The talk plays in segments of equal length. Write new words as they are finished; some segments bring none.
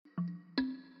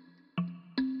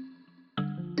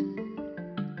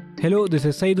Hello, this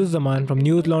is Saiduz Zaman from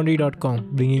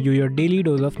newslaundry.com, bringing you your daily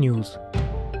dose of news.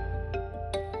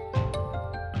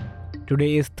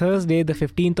 Today is Thursday, the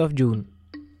 15th of June.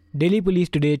 Delhi police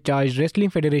today charged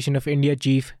Wrestling Federation of India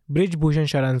chief Brij Bhushan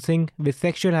Sharan Singh with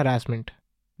sexual harassment.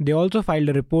 They also filed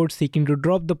a report seeking to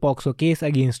drop the POCSO case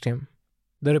against him.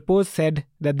 The report said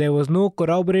that there was no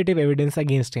corroborative evidence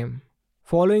against him.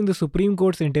 Following the Supreme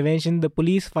Court's intervention, the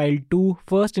police filed two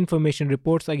first information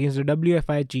reports against the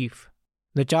WFI chief.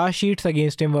 The charge sheets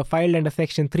against him were filed under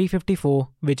Section 354,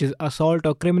 which is assault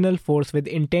or criminal force with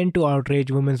intent to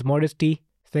outrage women's modesty,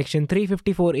 Section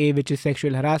 354A, which is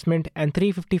sexual harassment, and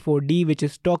 354D, which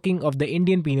is stalking of the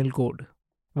Indian Penal Code.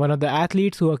 One of the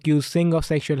athletes who accused Singh of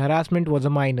sexual harassment was a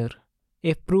minor.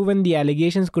 If proven, the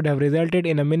allegations could have resulted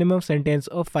in a minimum sentence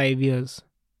of 5 years.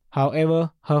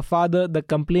 However, her father, the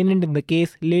complainant in the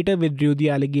case, later withdrew the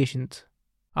allegations.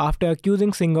 After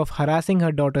accusing Singh of harassing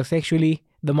her daughter sexually,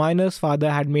 the minor's father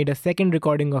had made a second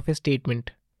recording of his statement.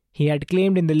 He had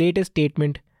claimed in the latest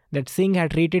statement that Singh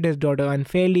had treated his daughter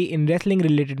unfairly in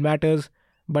wrestling-related matters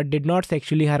but did not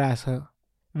sexually harass her.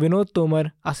 Vinod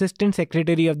Tomar, Assistant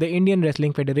Secretary of the Indian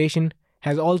Wrestling Federation,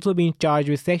 has also been charged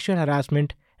with sexual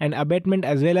harassment and abetment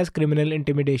as well as criminal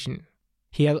intimidation.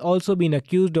 He has also been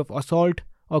accused of assault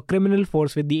or criminal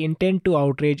force with the intent to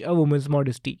outrage a woman's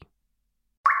modesty.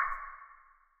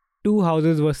 Two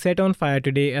houses were set on fire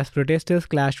today as protesters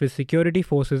clashed with security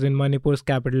forces in Manipur's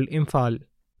capital, Imphal.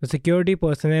 The security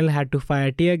personnel had to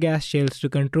fire tear gas shells to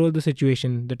control the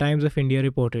situation, the Times of India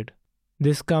reported.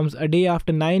 This comes a day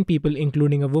after 9 people,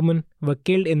 including a woman, were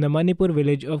killed in the Manipur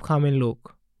village of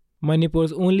Khamenlok.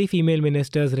 Manipur's only female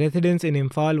minister's residence in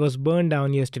Imphal was burned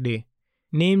down yesterday.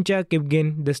 Namecha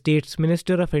Kipgin, the state's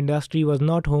Minister of Industry, was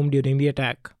not home during the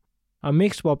attack. A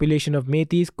mixed population of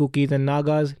Metis, Kukis and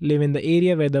Nagas live in the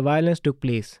area where the violence took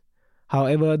place.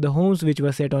 However, the homes which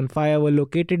were set on fire were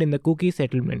located in the Kuki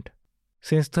settlement.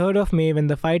 Since 3rd of May, when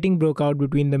the fighting broke out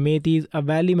between the Metis, a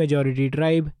valley majority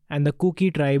tribe, and the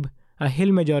Kuki tribe, a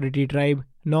hill majority tribe,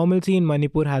 normalcy in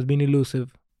Manipur has been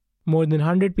elusive. More than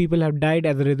 100 people have died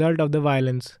as a result of the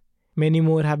violence. Many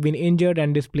more have been injured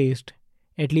and displaced.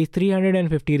 At least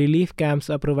 350 relief camps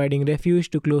are providing refuge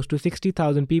to close to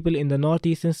 60,000 people in the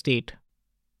northeastern state.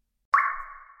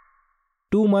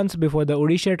 2 months before the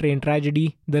Odisha train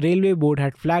tragedy, the railway board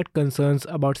had flagged concerns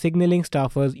about signalling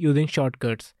staffers using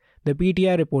shortcuts, the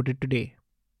PTI reported today.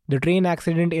 The train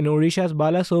accident in Odisha's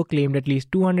Balasore claimed at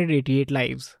least 288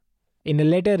 lives. In a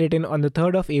letter written on the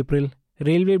 3rd of April,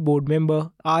 railway board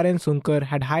member R.N. Sunkar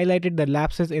had highlighted the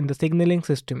lapses in the signalling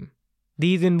system.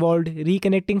 These involved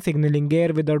reconnecting signalling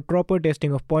gear without proper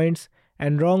testing of points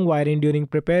and wrong wiring during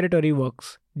preparatory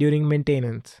works during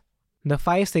maintenance. The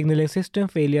 5 signalling system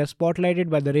failures spotlighted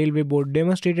by the railway board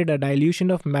demonstrated a dilution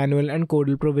of manual and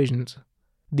codal provisions.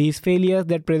 These failures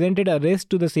that presented a risk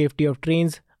to the safety of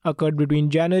trains occurred between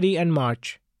January and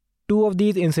March. 2 of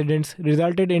these incidents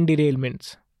resulted in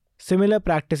derailments. Similar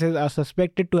practices are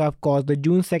suspected to have caused the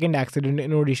June 2nd accident in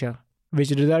Odisha,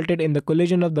 which resulted in the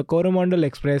collision of the Coromandel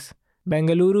Express,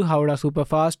 Bengaluru-Howrah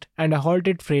Superfast and a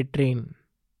halted freight train.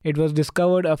 It was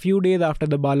discovered a few days after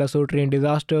the Balasore train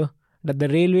disaster that the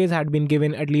railways had been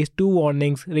given at least 2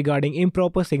 warnings regarding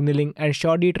improper signalling and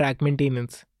shoddy track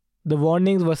maintenance. The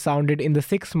warnings were sounded in the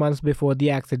 6 months before the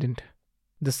accident.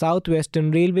 The South Western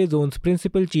Railway Zone's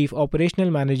Principal Chief Operational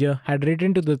Manager had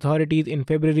written to the authorities in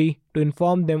February to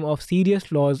inform them of serious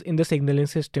flaws in the signalling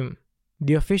system.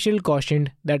 The official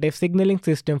cautioned that if signalling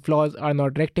system flaws are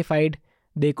not rectified,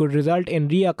 they could result in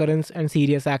reoccurrence and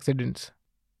serious accidents.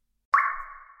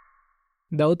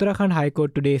 The Uttarakhand High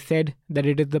Court today said that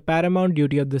it is the paramount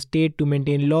duty of the state to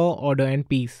maintain law, order and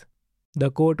peace.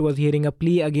 The court was hearing a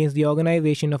plea against the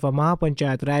organization of a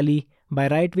Mahapanchayat rally by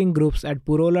right-wing groups at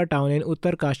Purola town in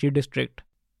Uttarkashi district.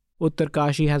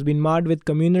 Uttarkashi has been marred with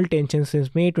communal tensions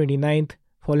since May 29th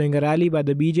following a rally by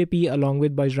the BJP along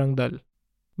with Bajrang Dal.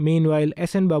 Meanwhile,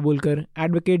 S.N. Babulkar,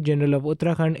 Advocate General of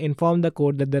Uttarakhand, informed the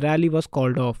court that the rally was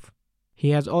called off.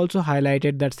 He has also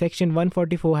highlighted that Section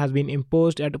 144 has been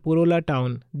imposed at Purola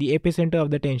town, the epicenter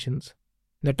of the tensions.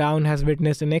 The town has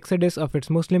witnessed an exodus of its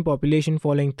Muslim population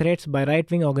following threats by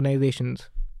right-wing organizations.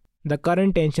 The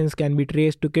current tensions can be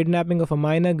traced to kidnapping of a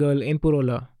minor girl in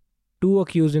Purola. 2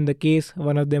 accused in the case,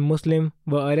 one of them Muslim,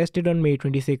 were arrested on May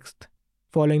 26th.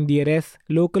 Following the arrests,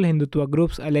 local Hindutva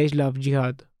groups alleged love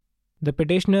jihad. The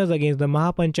petitioners against the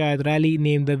Mahapanchayat rally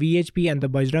named the VHP and the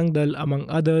Bajrang Dal among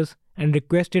others and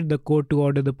requested the court to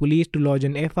order the police to lodge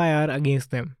an FIR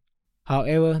against them.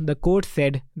 However, the court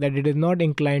said that it is not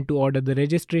inclined to order the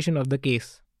registration of the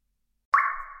case.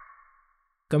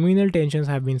 Communal tensions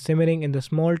have been simmering in the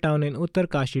small town in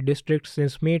Uttarkashi district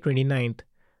since May 29th.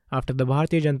 after the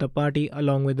Bharatiya Janata Party,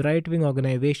 along with right-wing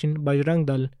organisation Bajrang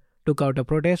Dal, took out a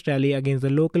protest rally against the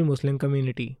local Muslim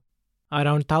community.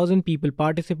 Around 1,000 people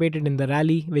participated in the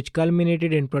rally, which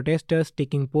culminated in protesters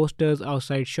sticking posters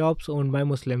outside shops owned by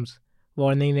Muslims,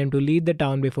 warning them to leave the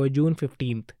town before June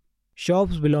 15th.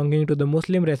 Shops belonging to the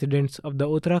Muslim residents of the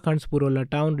Uttarakhand's Purola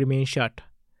town remain shut.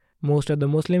 Most of the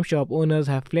Muslim shop owners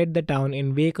have fled the town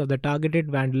in wake of the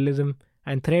targeted vandalism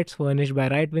and threats furnished by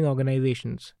right-wing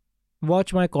organizations.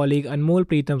 Watch my colleague Anmol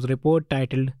Preetham's report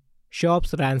titled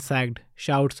 "Shops Ransacked,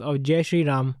 Shouts of Jai Shri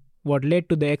Ram, What Led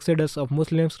to the Exodus of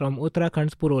Muslims from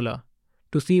Uttarakhand's Purola"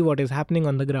 to see what is happening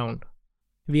on the ground.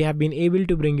 We have been able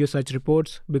to bring you such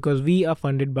reports because we are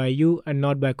funded by you and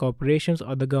not by corporations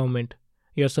or the government.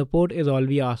 Your support is all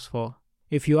we ask for.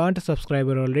 If you aren't a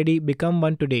subscriber already, become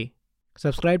one today.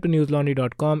 Subscribe to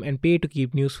newslaundry.com and pay to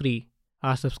keep news free.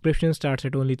 Our subscription starts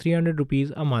at only 300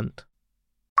 rupees a month.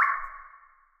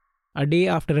 A day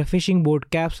after a fishing boat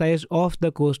capsized off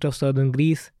the coast of southern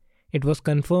Greece, it was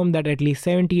confirmed that at least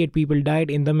 78 people died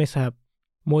in the mishap.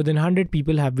 More than 100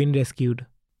 people have been rescued.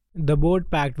 The boat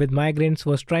packed with migrants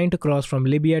was trying to cross from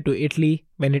Libya to Italy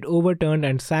when it overturned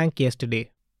and sank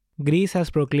yesterday. Greece has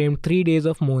proclaimed 3 days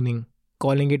of mourning,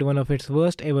 calling it one of its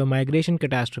worst ever migration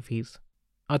catastrophes.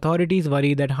 Authorities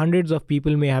worry that hundreds of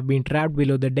people may have been trapped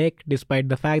below the deck despite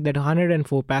the fact that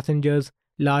 104 passengers,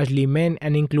 largely men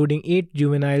and including 8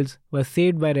 juveniles, were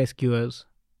saved by rescuers.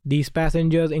 These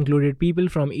passengers included people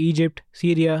from Egypt,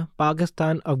 Syria,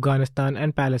 Pakistan, Afghanistan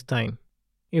and Palestine.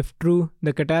 If true,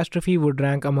 the catastrophe would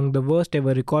rank among the worst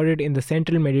ever recorded in the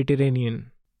central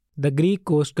Mediterranean. The Greek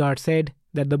Coast Guard said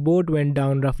that the boat went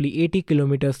down roughly 80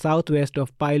 kilometers southwest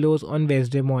of Pylos on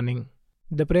Wednesday morning.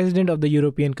 The president of the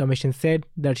European Commission said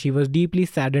that she was deeply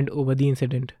saddened over the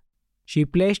incident. She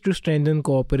pledged to strengthen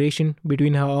cooperation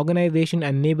between her organization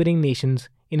and neighboring nations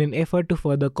in an effort to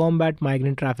further combat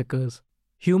migrant traffickers.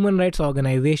 Human rights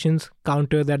organizations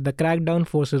counter that the crackdown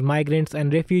forces migrants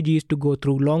and refugees to go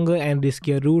through longer and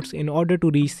riskier routes in order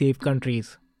to reach safe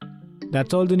countries.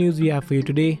 That's all the news we have for you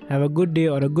today. Have a good day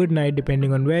or a good night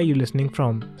depending on where you're listening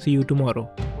from. See you tomorrow.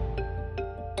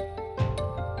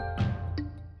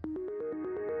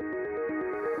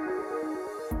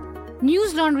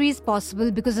 News Laundry is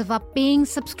possible because of our paying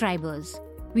subscribers.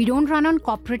 We don't run on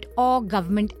corporate or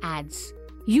government ads.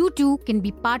 You too can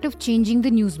be part of changing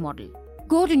the news model.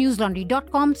 Go to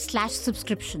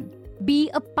newslaundry.com/subscription. Be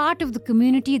a part of the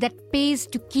community that pays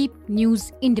to keep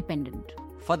news independent.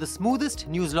 For the smoothest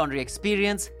News Laundry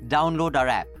experience, download our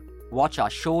app. Watch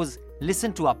our shows,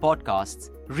 listen to our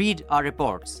podcasts, read our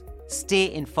reports.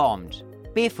 Stay informed.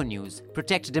 Pay for news,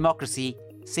 protect democracy,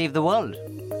 save the world.